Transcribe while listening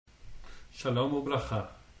Shalom ubracha.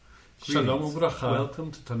 Shalom ubracha. Welcome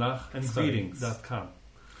to Tanakh and Greetings.com.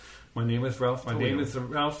 My name is Ralph. My name is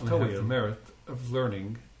Ralph and I have Toil. the merit of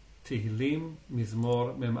learning Tehillim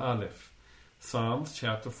Mizmor Mem Aleph, Psalms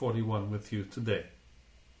chapter 41 with you today.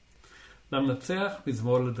 Namnatzeach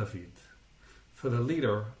Mizmor LeDavid, for the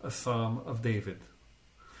leader, a psalm of David.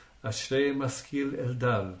 Ashrei Maskil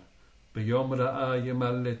Eldal, B'yom Ra'a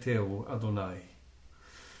Yemalleteu Adonai.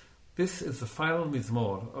 This is the final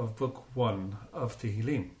Mizmor of Book 1 of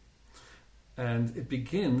Tehillim, and it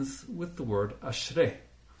begins with the word Ashrei.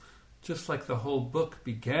 Just like the whole book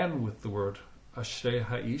began with the word Ashrei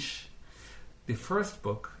Ha'ish, the first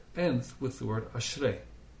book ends with the word Ashrei.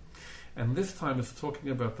 And this time it's talking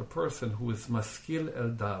about the person who is Maskil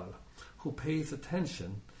Eldal, who pays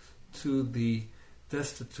attention to the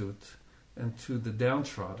destitute and to the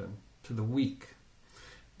downtrodden, to the weak.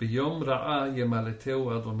 B'yom ra'a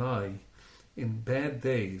yemalleteu Adonai, in bad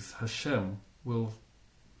days Hashem will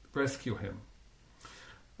rescue him.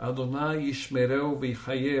 Adonai yishmereu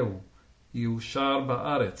v'yichayeu, yushar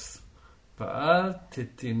ba'aretz, va'al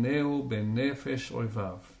titineu benefesh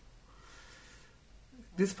oivav.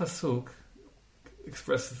 This pasuk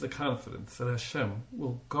expresses the confidence that Hashem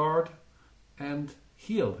will guard and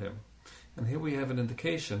heal him. And here we have an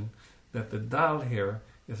indication that the dal here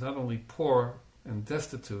is not only poor and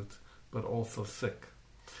destitute, but also sick.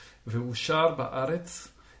 V'ushar ba'aretz,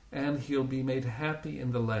 and he'll be made happy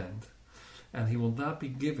in the land, and he will not be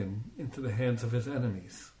given into the hands of his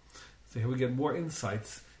enemies. So here we get more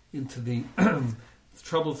insights into the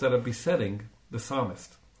troubles that are besetting the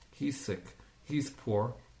psalmist. He's sick, he's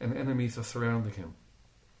poor, and enemies are surrounding him.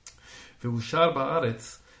 V'ushar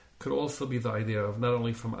ba'aretz could also be the idea of not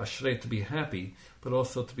only from Ashrei to be happy, but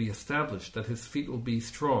also to be established, that his feet will be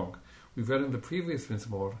strong. We've read in the previous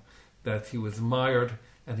Mizmor that he was mired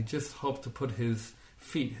and he just hoped to put his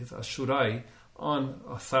feet, his ashurai, on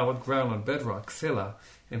a solid ground, on bedrock, selah.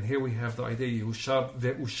 And here we have the idea, ve'ushar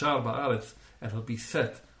ba'aretz, and he'll be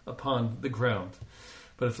set upon the ground.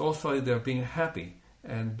 But it's also the idea of being happy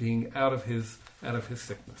and being out of his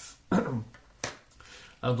sickness.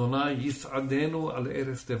 Adonai yis'adenu al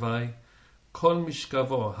eretz devai, kol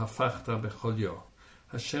mishkavo hafachta bechol yo.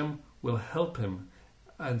 Hashem will help him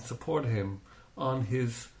and support him on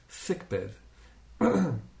his sickbed.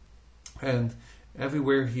 And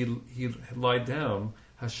everywhere he lie down,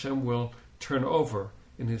 Hashem will turn over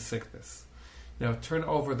in his sickness. Now, turn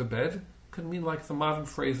over the bed could mean like the modern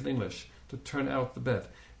phrase in English, to turn out the bed.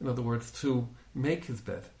 In other words, to make his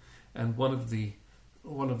bed. And one of the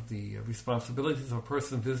responsibilities of a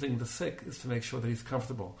person visiting the sick is to make sure that he's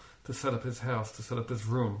comfortable, to set up his house, to set up his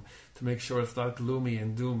room, to make sure it's not gloomy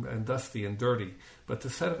and doom and dusty and dirty, but to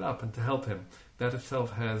set it up and to help him. That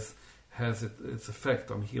itself has its effect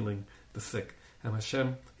on healing the sick. And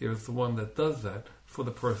Hashem here is the one that does that for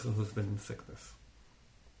the person who's been in sickness.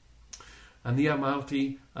 Ani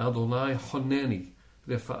amarti Adonai honeni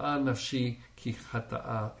refa'a nafshi ki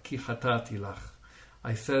chatati lach.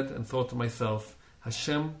 I said and thought to myself,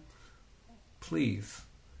 Hashem, please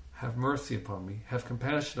have mercy upon me, have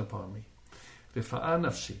compassion upon me. Refa'a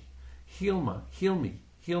nafshi, heal me,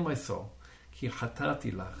 heal my soul. Ki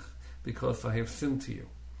chatati lach, because I have sinned to you.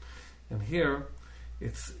 And here,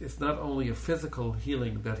 it's not only a physical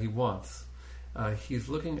healing that he wants. He's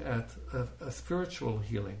looking at a spiritual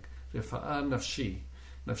healing. Refa'a nafshi.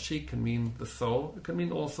 Nafshi can mean the soul, it can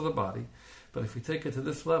mean also the body. But if we take it to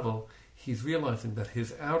this level, he's realizing that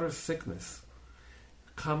his outer sickness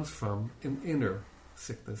comes from an inner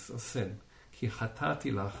sickness of sin. Ki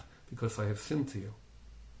chatati lach, because I have sinned to you.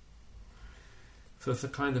 So it's a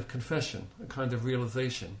kind of confession, a kind of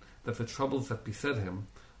realization that the troubles that beset him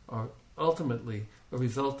are ultimately a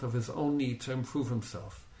result of his own need to improve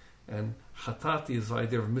himself. And chatati is the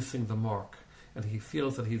idea of missing the mark. And he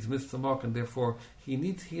feels that he's missed the mark, and therefore he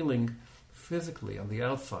needs healing physically on the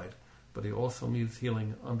outside, but he also needs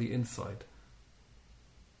healing on the inside.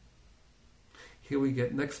 Here we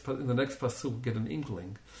get in the next pasuk, we get an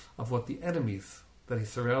inkling of what the enemies that he's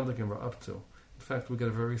surrounding him are up to. In fact, we get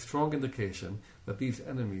a very strong indication that these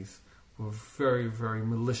enemies were very, very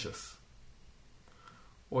malicious.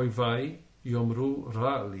 Oivai yomru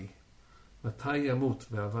ra'li, matai yamut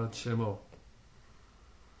ve'avad shemo.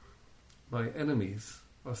 My enemies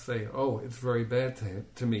are saying, oh, it's very bad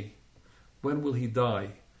to me. When will he die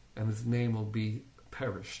and his name will be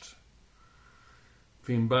perished?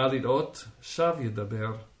 V'im ba lir'ot, shav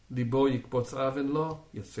yedaber, libo yikbotz aven lo,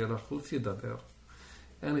 yetzer lachutz yedaber.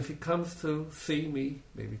 And if he comes to see me,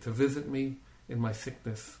 maybe to visit me in my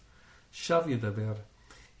sickness, shav yedaber,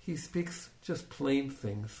 he speaks just plain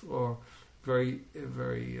things or very,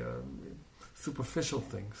 very superficial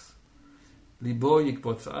things. Libo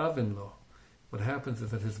yikbotz avin lo. What happens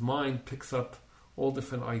is that his mind picks up all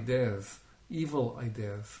different ideas, evil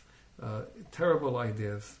ideas, terrible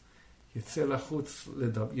ideas. Yitzeh lachutz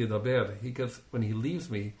yedaber. He gets, when he leaves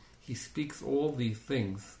me, he speaks all these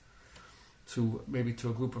things to maybe to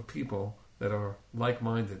a group of people that are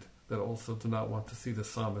like-minded, that also do not want to see the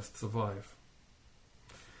psalmist survive.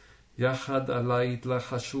 Yachad alai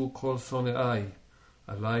yitlachashu kol sone'ai,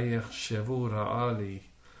 alai yachshevu ra'ali.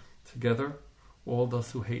 Together, all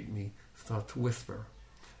those who hate me start to whisper,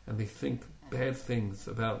 and they think bad things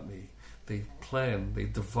about me. They plan, they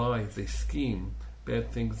devise, they scheme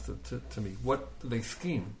bad things to me. What do they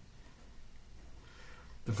scheme?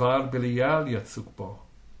 Dvar Belial yatzuk bo,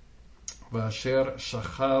 v'asher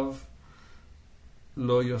shachav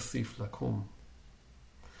lo yosif lakum.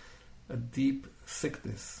 A deep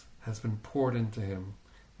sickness has been poured into him,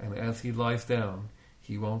 and as he lies down,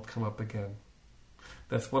 he won't come up again.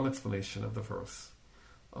 That's one explanation of the verse.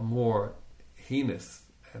 A more heinous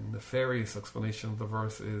and nefarious explanation of the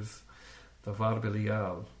verse is Davar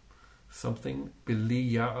Belial, something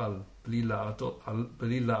Beli Ya'al, Beli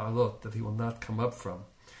La'alot, that he will not come up from.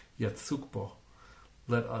 Yatsukbo,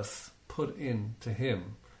 let us put into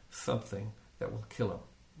him something that will kill him,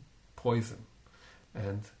 poison,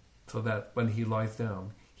 and so that when he lies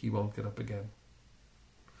down, he won't get up again.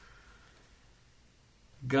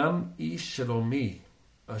 Gam ish shelomi,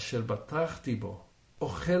 asher batachti bo,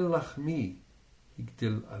 ochel lachmi,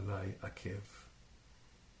 higdil alai akev.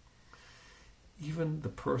 Even the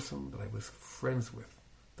person that I was friends with,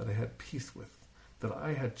 that I had peace with, that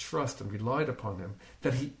I had trust and relied upon him,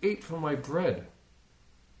 that he ate from my bread,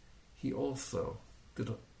 he also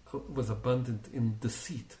was abundant in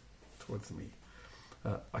deceit towards me.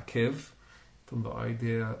 Akev, from the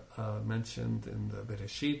idea mentioned in the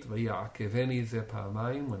Bereshit, Vaya'akeveni ze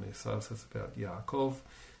pa'amayim, when Esau says about Yaakov,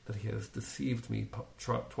 that he has deceived me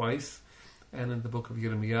twice, and in the book of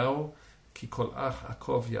Yirmiyahu, Ki kol ach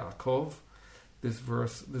akov Yaakov,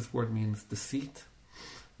 this word means deceit,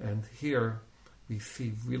 and here we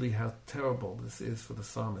see really how terrible this is for the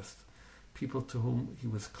psalmist. People to whom he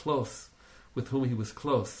was close, with whom he was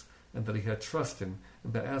close, and that he had trust in,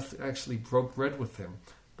 and that actually broke bread with him.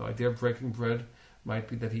 The idea of breaking bread might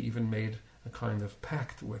be that he even made a kind of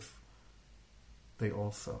pact with. They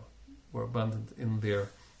also were abundant in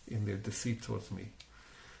their deceit towards me.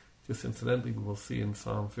 Just incidentally, we will see in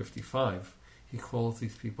Psalm 55, he calls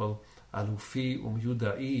these people Alufi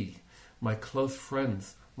Yudai, my close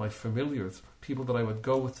friends, my familiars, people that I would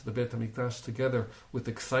go with to the Beit HaMikdash together with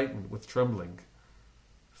excitement, with trembling.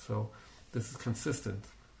 So this is consistent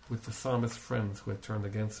with the psalmist's friends who had turned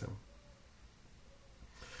against him.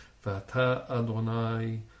 V'ata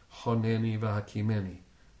Adonai honeni v'hakimeni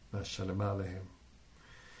v'ashalem alehem.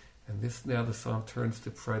 And this now the psalm turns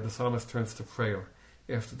to prayer. The psalmist turns to prayer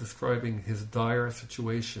after describing his dire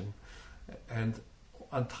situation, and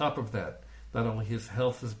on top of that, not only his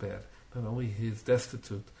health is bad, not only he is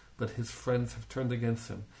destitute, but his friends have turned against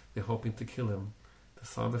him. They're hoping to kill him. The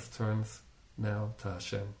psalmist turns now to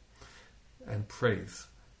Hashem and prays,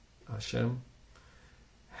 Hashem,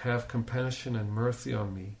 have compassion and mercy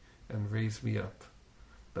on me and raise me up.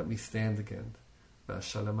 Let me stand again.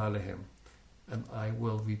 V'ashalem alehem, and I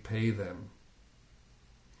will repay them.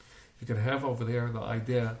 You can have over there the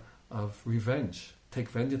idea of revenge. Take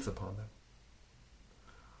vengeance upon them.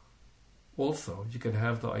 Also, you can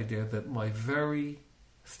have the idea that my very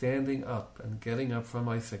standing up and getting up from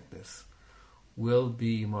my sickness will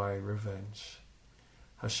be my revenge.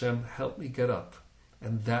 Hashem, help me get up,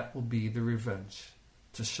 and that will be the revenge,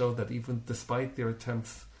 to show that even despite their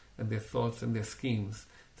attempts and their thoughts and their schemes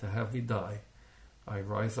to have me die, I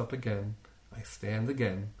rise up again, I stand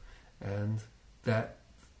again, and that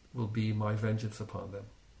will be my vengeance upon them.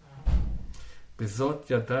 Bezot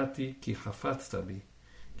yadati ki chafatzta bi,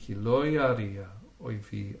 ki lo yariya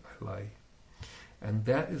oivi alai. And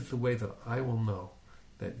that is the way that I will know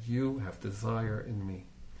that you have desire in me.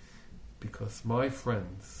 Because my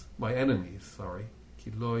friends, my enemies,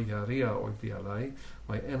 ki lo yariya oivi alai,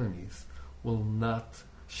 my enemies will not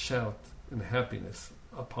shout in happiness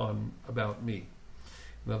about me.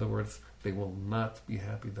 In other words, they will not be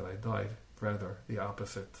happy that I died, rather the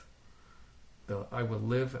opposite. I will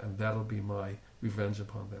live, and that'll be my revenge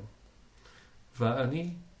upon them.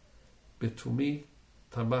 Va'ani betumi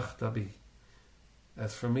tamachta bi.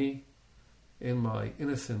 As for me, in my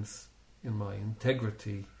innocence, in my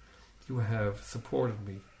integrity, you have supported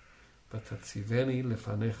me. V'tatziveni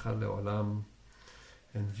lefanecha leolam,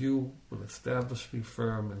 and you will establish me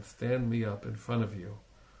firm and stand me up in front of you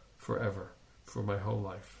forever, for my whole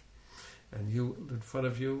life. And you, in front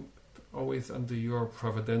of you, always under your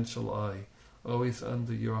providential eye, always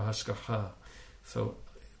under your hashgacha. So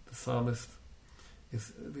the psalmist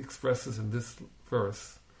expresses in this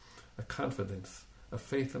verse a confidence, a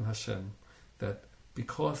faith in Hashem, that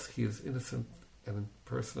because he is innocent and a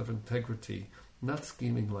person of integrity, not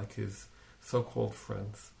scheming like his so-called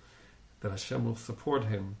friends, that Hashem will support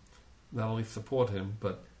him, not only support him,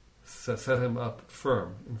 but set him up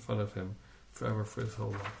firm in front of him forever for his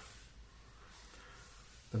whole life.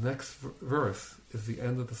 The next verse is the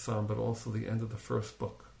end of the psalm, but also the end of the first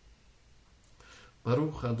book.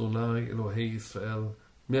 Baruch Adonai Elohei Yisrael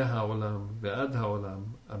me'ha'olam ve'ad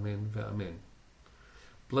ha'olam, amen ve'amen.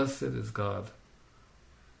 Blessed is God,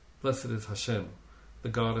 blessed is Hashem, the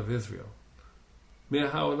God of Israel.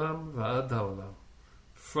 Me'ha'olam ve'ad ha'olam,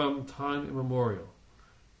 from time immemorial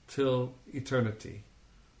till eternity,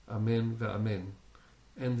 amen ve'amen,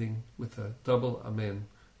 ending with a double amen,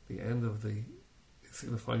 the end of the,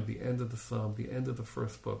 signifying the end of the psalm, the end of the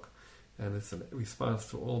first book, and it's a response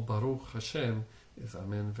to all Baruch Hashem is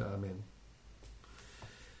amen ve'amen.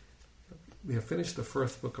 We have finished the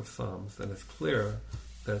first book of Psalms, and it's clear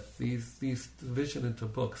that these division into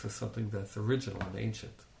books is something that's original and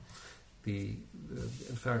ancient.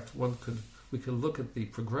 In fact, we could look at the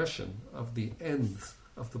progression of the ends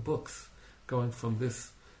of the books, going from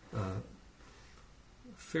this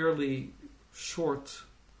fairly short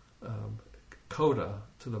coda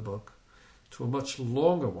to the book to a much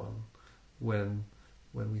longer one when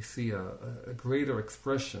we see a greater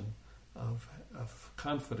expression of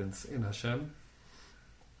confidence in Hashem,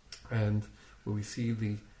 and where we see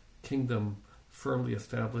the kingdom firmly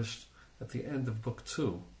established at the end of Book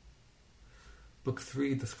 2. Book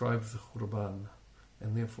 3 describes the Churban,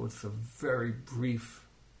 and therefore it's a very brief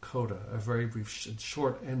coda, a very brief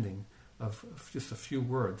short ending of just a few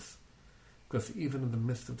words, because even in the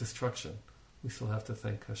midst of destruction, we still have to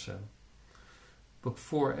thank Hashem. Book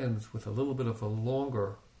 4 ends with a little bit of a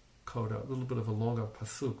longer coda, a little bit of a longer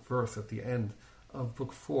pasuk, verse at the end of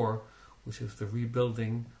Book 4, which is the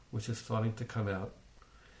rebuilding, which is starting to come out.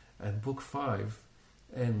 And Book 5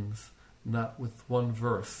 ends not with one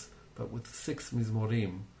verse, but with 6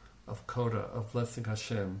 mizmorim of coda, of blessing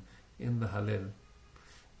Hashem in the Hallel.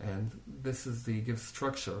 And this gives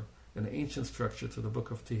structure, an ancient structure to the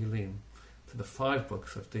book of Tehillim, to the 5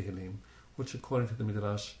 books of Tehillim, which according to the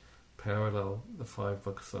Midrash parallel the 5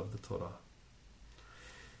 books of the Torah.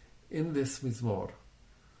 In this Mizmor,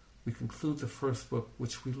 we conclude the first book,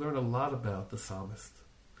 which we learn a lot about the psalmist,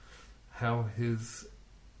 how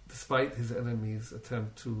despite his enemies'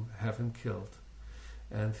 attempt to have him killed,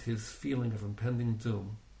 and his feeling of impending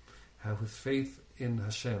doom, how his faith in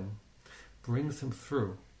Hashem brings him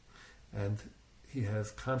through, and he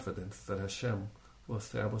has confidence that Hashem will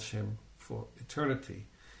establish him for eternity,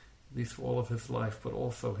 at least for all of his life, but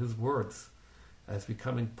also his words as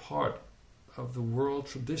becoming part of the world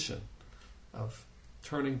tradition of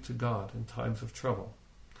turning to God in times of trouble,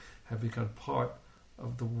 have become part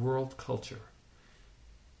of the world culture.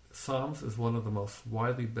 Psalms is one of the most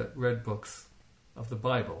widely read books of the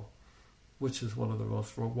Bible, which is one of the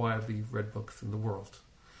most widely read books in the world.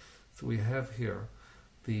 So we have here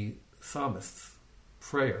the psalmist's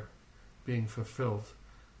prayer being fulfilled,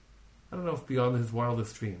 I don't know if beyond his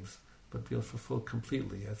wildest dreams, but being fulfilled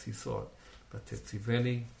completely as he saw it. But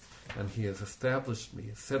Tetziveni, and he has established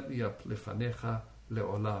me, set me up, lefanecha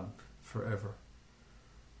le'olam, forever.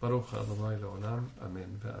 Baruch Adonai le'olam,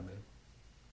 amen ve'amen.